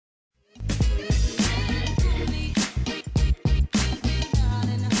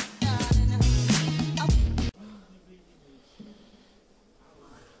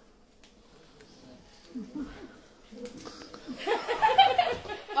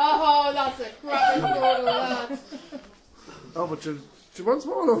Oh, that's a crappy photo, that. Oh, but she wants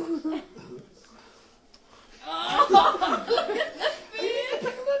more though. Oh, look at the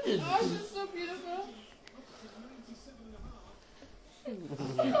face. Oh, she's so beautiful.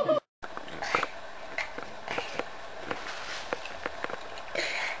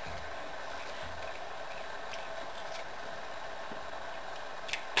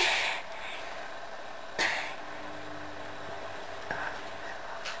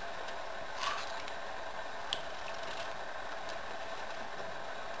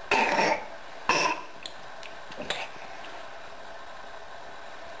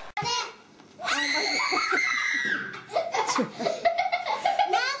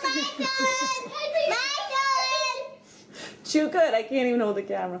 Too good. I can't even hold the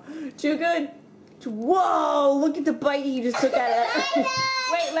camera. Too good. Whoa! Look at the bite he just took out of it.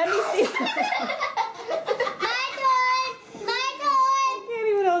 Wait, let me see. I can't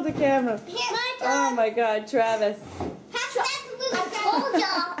even hold the camera. Oh my God, Travis.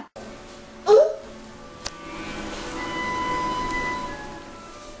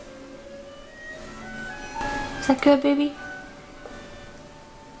 Is that good, baby?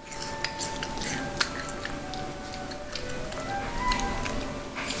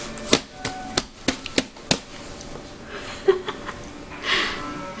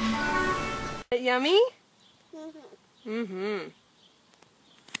 Yummy? Do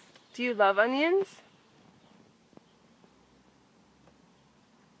you love onions?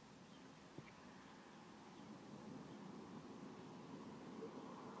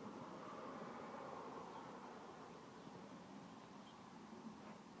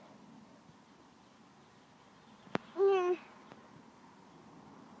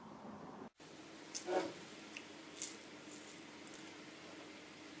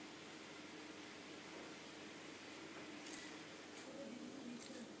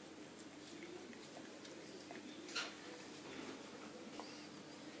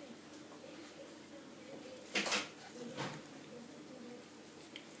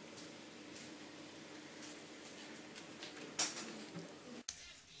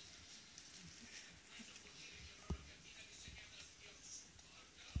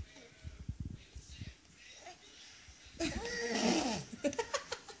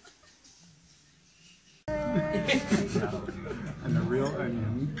 And a real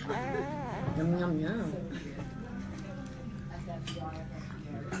onion. Yum, yum, yum.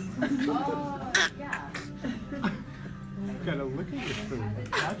 Gotta look at your food.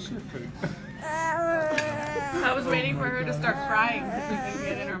 Watch your food. I was waiting for her to start crying so she could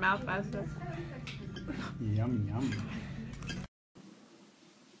get it in her mouth faster. Yum, yum.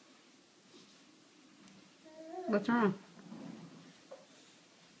 What's wrong?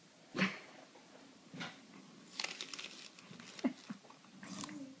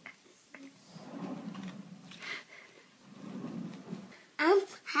 I'm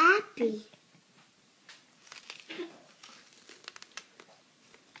happy.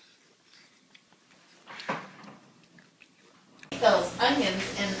 Those onions,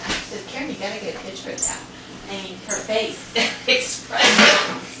 and I said, Karen, you gotta get a picture of that. I mean, her face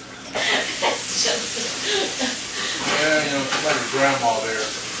expression. It's just. Yeah, you know, it's like your grandma there.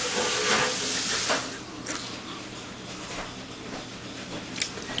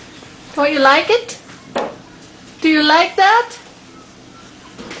 Oh, you like it? Do you like that?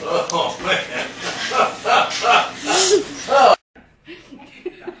 Oh, man.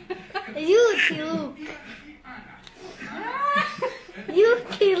 You too. You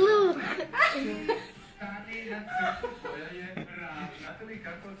too, look.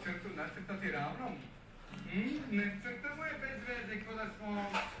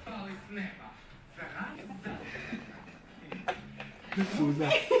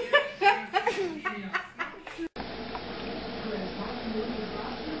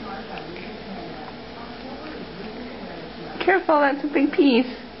 Careful, that's a big piece.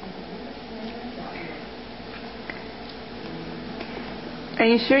 Are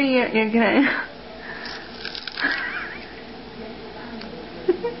you sure you're gonna...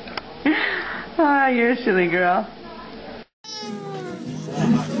 Ah, you're a silly girl.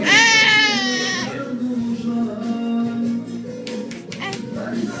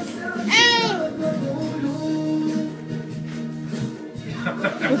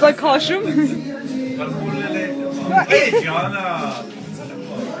 Was that costume?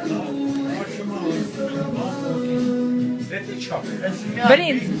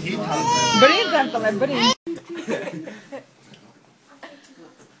 Brins Anthony, brins.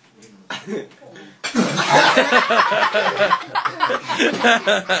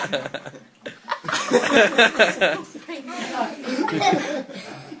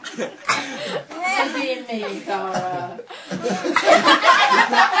 Being me, Dora.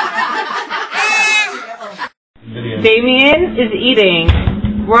 Damien is eating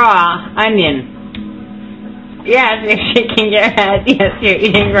raw onion. Yes, you're shaking your head. Yes, you're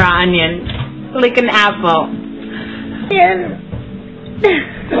eating raw onion. Like an apple. Yes.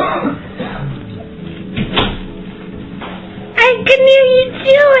 I can hear you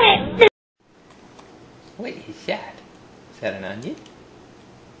chew it. What is that? Is that an onion?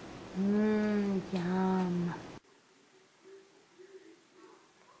 Yum.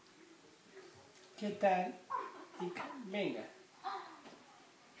 ¿Qué tal? Venga.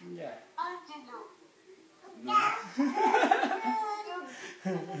 Ya.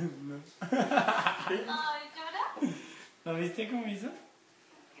 ¿Lo viste cómo hizo?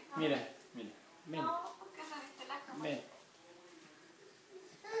 Mira, mira. Ven. Ven.